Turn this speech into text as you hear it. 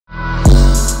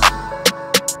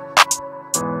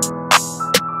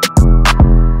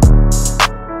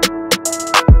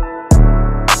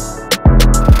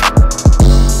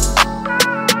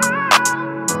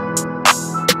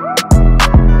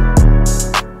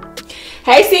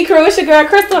Hey, C Crew, it's your girl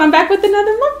Crystal, and I'm back with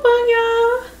another mukbang,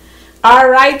 y'all. All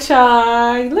right,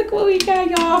 y'all. Look what we got,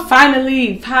 y'all.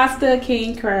 Finally, pasta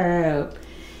king crab.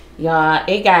 Y'all,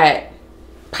 it got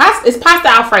pasta. It's pasta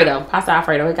Alfredo. Pasta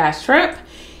Alfredo. It got shrimp,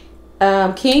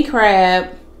 king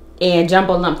crab, and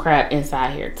jumbo lump crab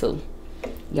inside here too.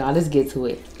 Y'all, let's get to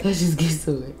it. Let's just get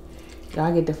to it.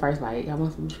 Y'all get the first bite. Y'all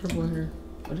want some shrimp on here?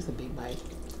 Oh, this is a big bite.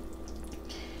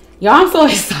 Y'all, I'm so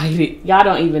excited. Y'all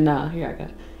don't even know. Here I go.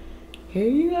 Here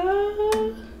you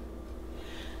go.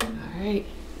 All right.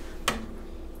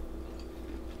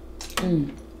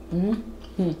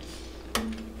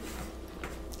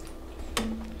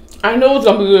 I know it's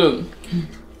gonna be good.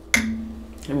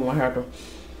 Give me one hair though.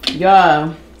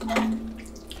 Yeah.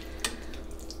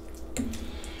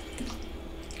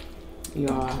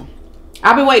 Y'all.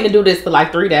 I've been waiting to do this for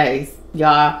like 3 days.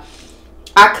 Y'all.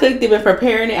 I cooked it and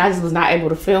preparing it. I just was not able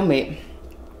to film it.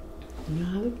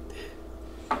 Y'all.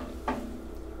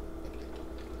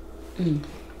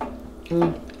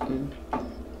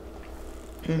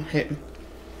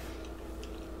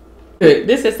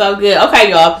 This is so good. Okay,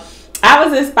 y'all. I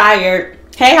was inspired.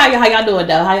 Hey, how y'all doing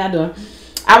though? How y'all doing?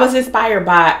 I was inspired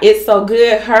by It's So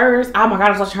Good. Hers. Oh my god,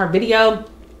 I was watching her video.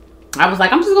 I was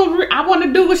like, I'm just gonna. I want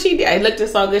to do what she did. It looked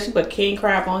just so good. She put king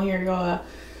crab on here, y'all.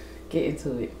 Get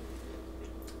into it.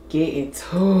 Get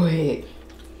into it,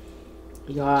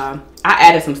 y'all. I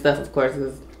added some stuff, of course,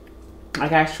 because I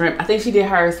got shrimp. I think she did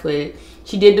hers with.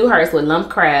 She did do hers with lump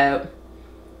crab.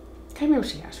 Can't remember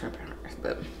if she got shrimp in hers,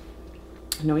 but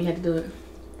I know we had to do it.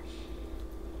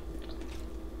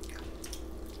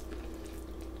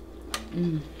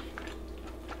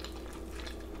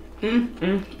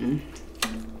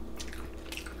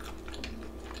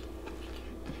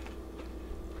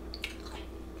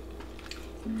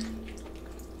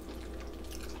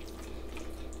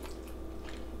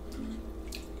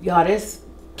 Y'all, this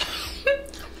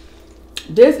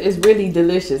is really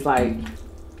delicious. Like,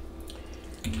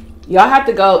 y'all have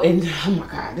to go and oh my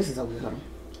god, this is so good.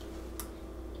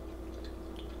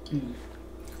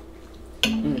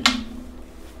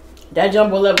 That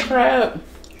jumbo love crab.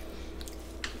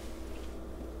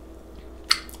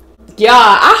 Y'all,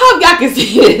 I hope y'all can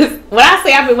see this. When I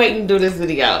say I've been waiting to do this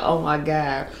video, oh my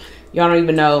god, y'all don't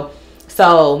even know.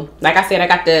 So, like I said, I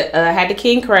got the had the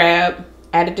king crab,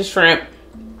 added the shrimp.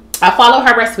 I follow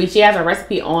her recipe. She has a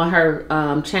recipe on her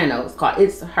channel.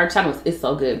 Her channel is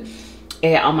so good.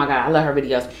 And oh my god, I love her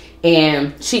videos.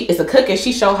 And it's a cook, and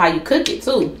she show how you cook it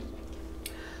too.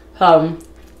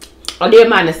 I did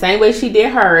mine the same way she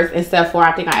did hers, except for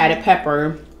I think I added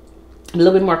pepper, a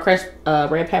little bit more crushed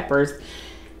red peppers.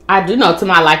 I do know to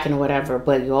my liking or whatever,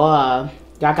 but y'all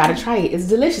gotta try it. It's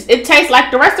delicious. It tastes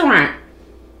like the restaurant.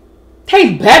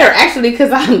 Tastes better actually,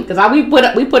 because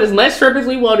we put as much shrimp as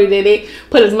we wanted in it,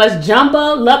 put as much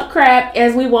jumbo lump crab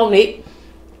as we wanted.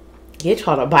 Get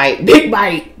y'all a bite, big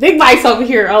bites over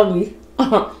here on me.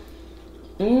 Oh,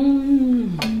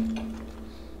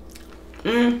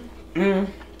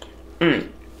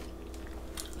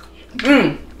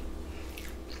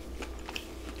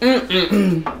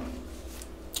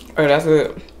 that's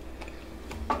it.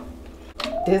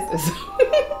 This is.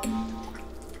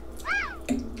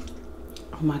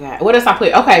 Oh my god, what else I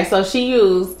put? Okay, so she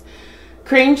used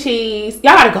cream cheese.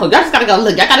 Y'all gotta go. Y'all just gotta go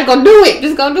look. Y'all gotta go do it.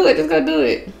 Just go do it. Just go do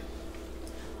it.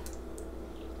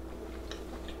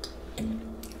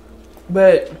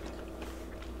 But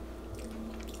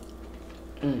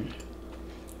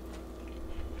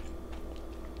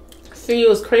she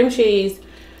used cream cheese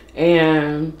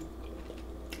and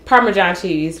Parmesan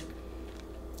cheese.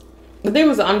 But there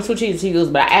was the only two cheeses she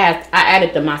used, but I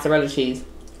added the mozzarella cheese.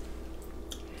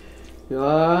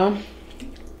 Yeah.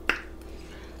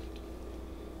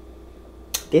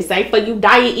 This ain't for you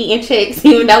diet eating chicks,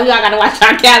 even though y'all gotta watch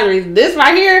our calories. This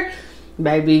right here,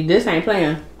 baby, this ain't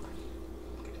playing.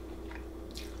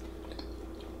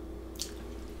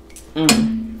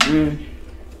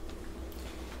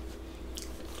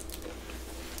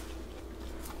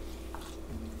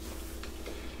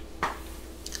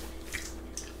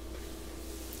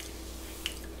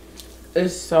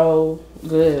 It's so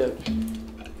good.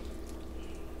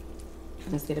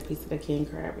 Let's get a piece of the king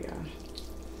crab, y'all.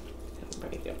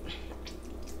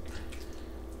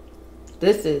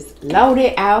 This is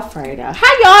loaded Alfredo.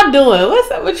 How y'all doing? What's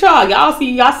up with y'all? Y'all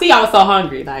see I was so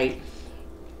hungry. Like,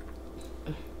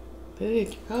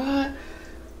 big God.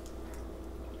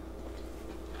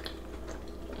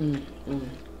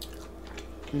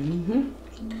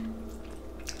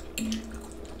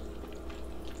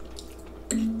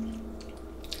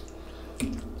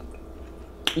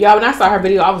 Y'all, when I saw her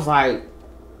video, I was like,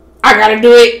 I gotta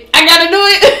do it. I gotta do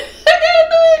it. I gotta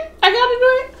do it. I gotta do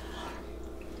it.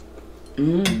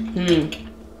 Mm-hmm.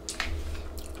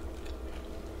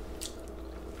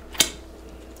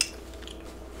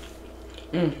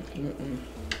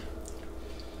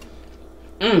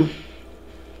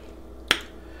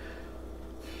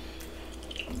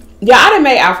 Yeah, I done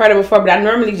made Alfredo before, but I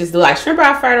normally just do like shrimp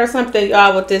Alfredo or something,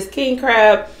 y'all, with this king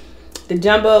crab, the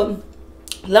jumbo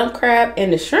lump crab,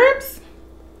 and the shrimps.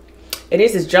 It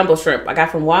is this jumbo shrimp I got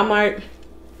from Walmart.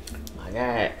 Oh my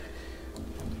God.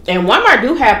 And Walmart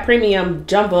do have premium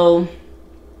jumbo. You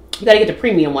gotta get the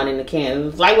premium one in the can.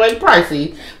 It's like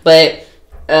pricey, but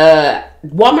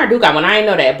Walmart do got one. I didn't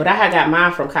know that, but I had got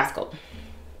mine from Costco.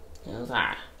 It was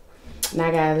alright. Now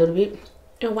I got a little bit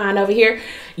of wine over here.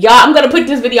 Y'all, I'm gonna put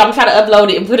this video, I'm gonna try to upload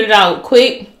it and put it out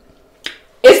quick.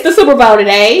 It's the Super Bowl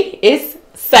today. It's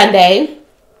Sunday.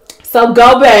 So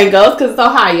go Bengals, because it's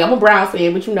Ohio. I'm a Browns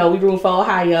fan, but you know we root for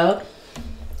Ohio.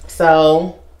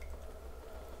 So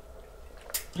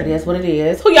it is what it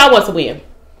is. Who y'all want to win?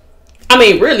 I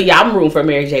mean, really, y'all, I'm rooting for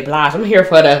Mary J. Blige. I'm here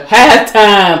for the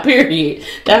halftime, period.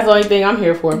 That's the only thing I'm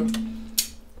here for.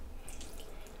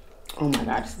 Oh my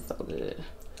God, this is so good.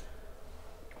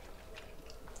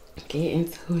 Get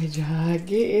into it, y'all.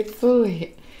 Get into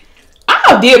it. I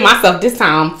outdid myself this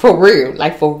time, for real.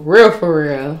 Like, for real, for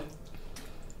real.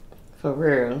 For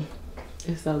real.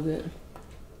 It's so good.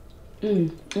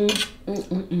 Mm.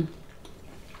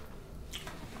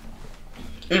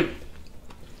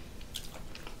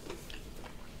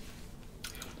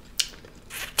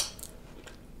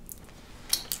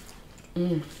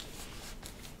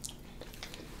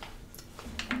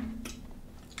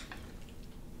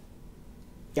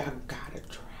 Y'all gotta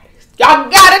try this. Y'all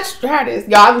gotta try this.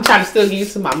 Y'all, I be trying to still get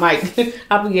used to my mic.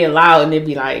 I be getting loud and it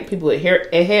be like people with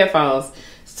headphones.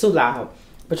 It's too loud.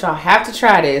 But y'all have to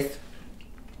try this.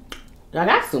 Y'all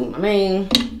got to. I mean,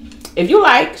 if you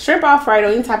like shrimp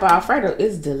Alfredo, any type of Alfredo,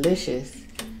 it's delicious.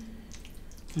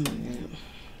 Oh my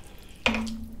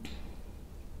God.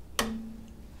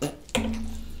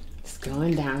 It's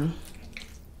going down.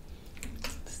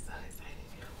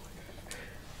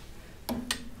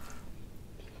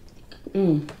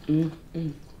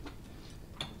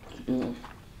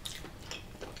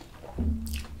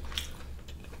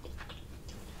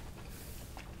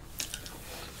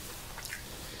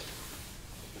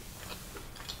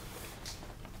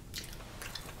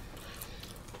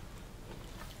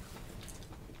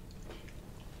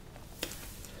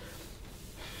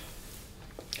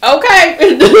 Okay,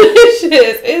 it's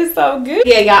delicious. It's so good.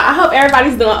 Yeah, y'all, I hope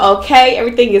everybody's doing okay.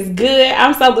 Everything is good.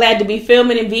 I'm so glad to be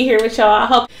filming and be here with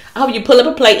y'all. I hope you pull up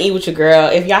a plate and eat with your girl.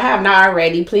 If y'all have not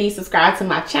already, please subscribe to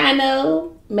my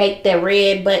channel. Make the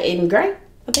red button gray.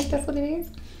 I think that's what it is.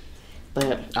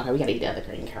 But okay, we gotta eat the other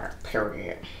green carrot.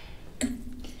 Period.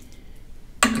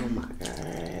 Oh my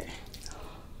God.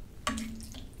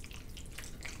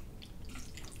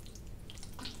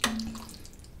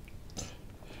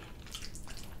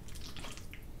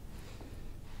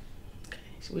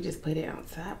 Should we just put it on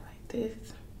top like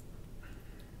this?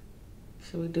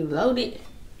 Should we do loaded?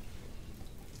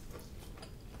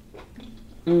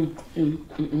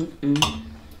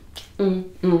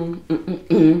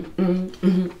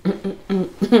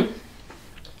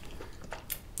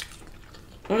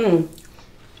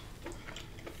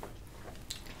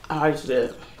 Oh, it's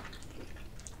good.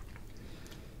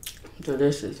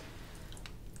 Delicious.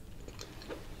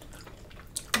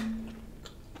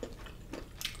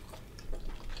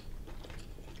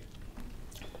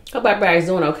 Hope everybody's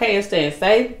doing okay and staying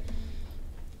safe.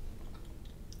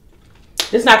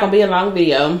 This is not gonna be a long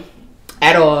video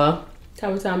at all.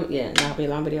 Yeah, not be a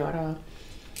long video at all.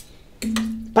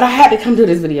 But I had to come do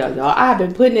this video, y'all. I've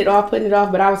been putting it off,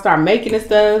 but I would start making this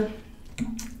stuff.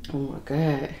 Oh my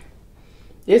God.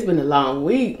 It's been a long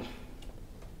week.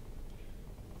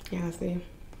 Y'all see?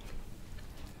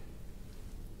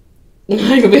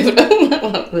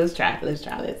 Let's try. Let's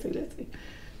see.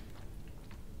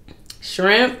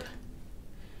 Shrimp,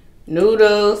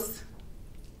 noodles.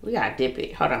 We gotta dip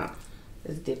it. Hold on.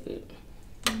 Let's dip it.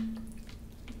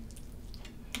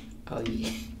 Oh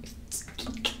yeah.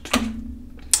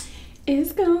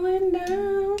 It's going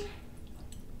down.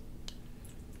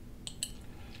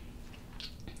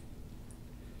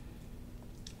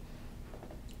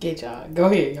 Get y'all. Go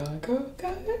ahead, y'all. Go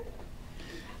ahead.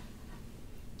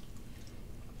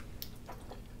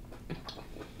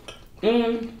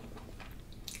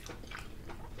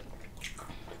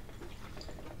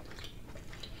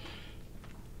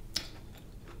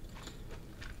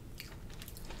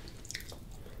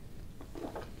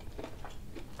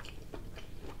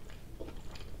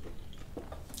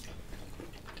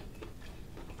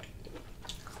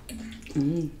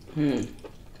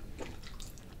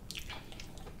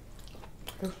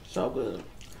 It's so good.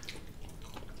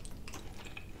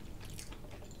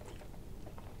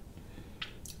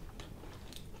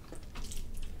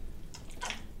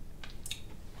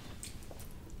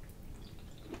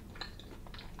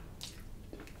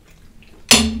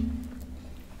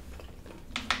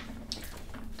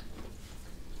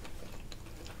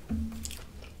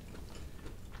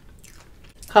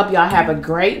 Hope y'all have a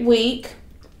great week.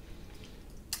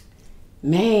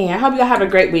 Man, I hope y'all have a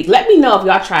great week. Let me know if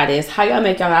y'all try this. How y'all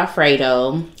make y'all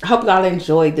Alfredo. I hope y'all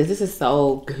enjoyed this. This is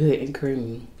so good and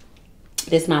creamy.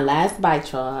 This is my last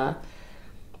bite, y'all.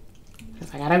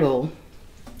 I gotta go.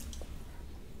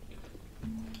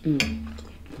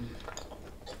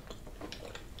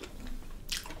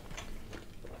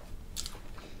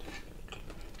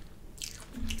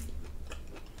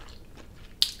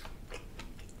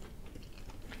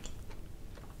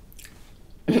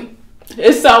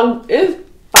 It's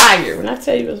fire. When I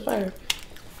tell you it's fire.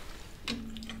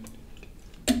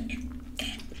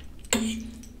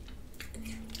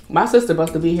 My sister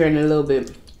supposed to be here in a little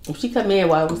bit. If she come in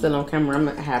while I'm still on camera, I'm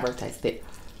gonna have her taste it.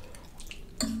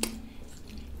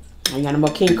 I ain't got no more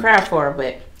king crab for her,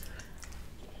 but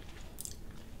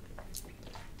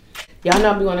y'all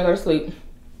know I'm gonna go to sleep.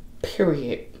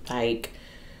 Period. Like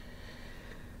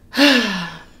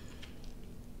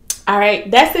all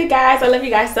right, that's it, guys. I love you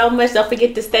guys so much. Don't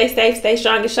forget to stay safe, stay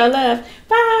strong, and show love.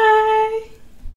 Bye.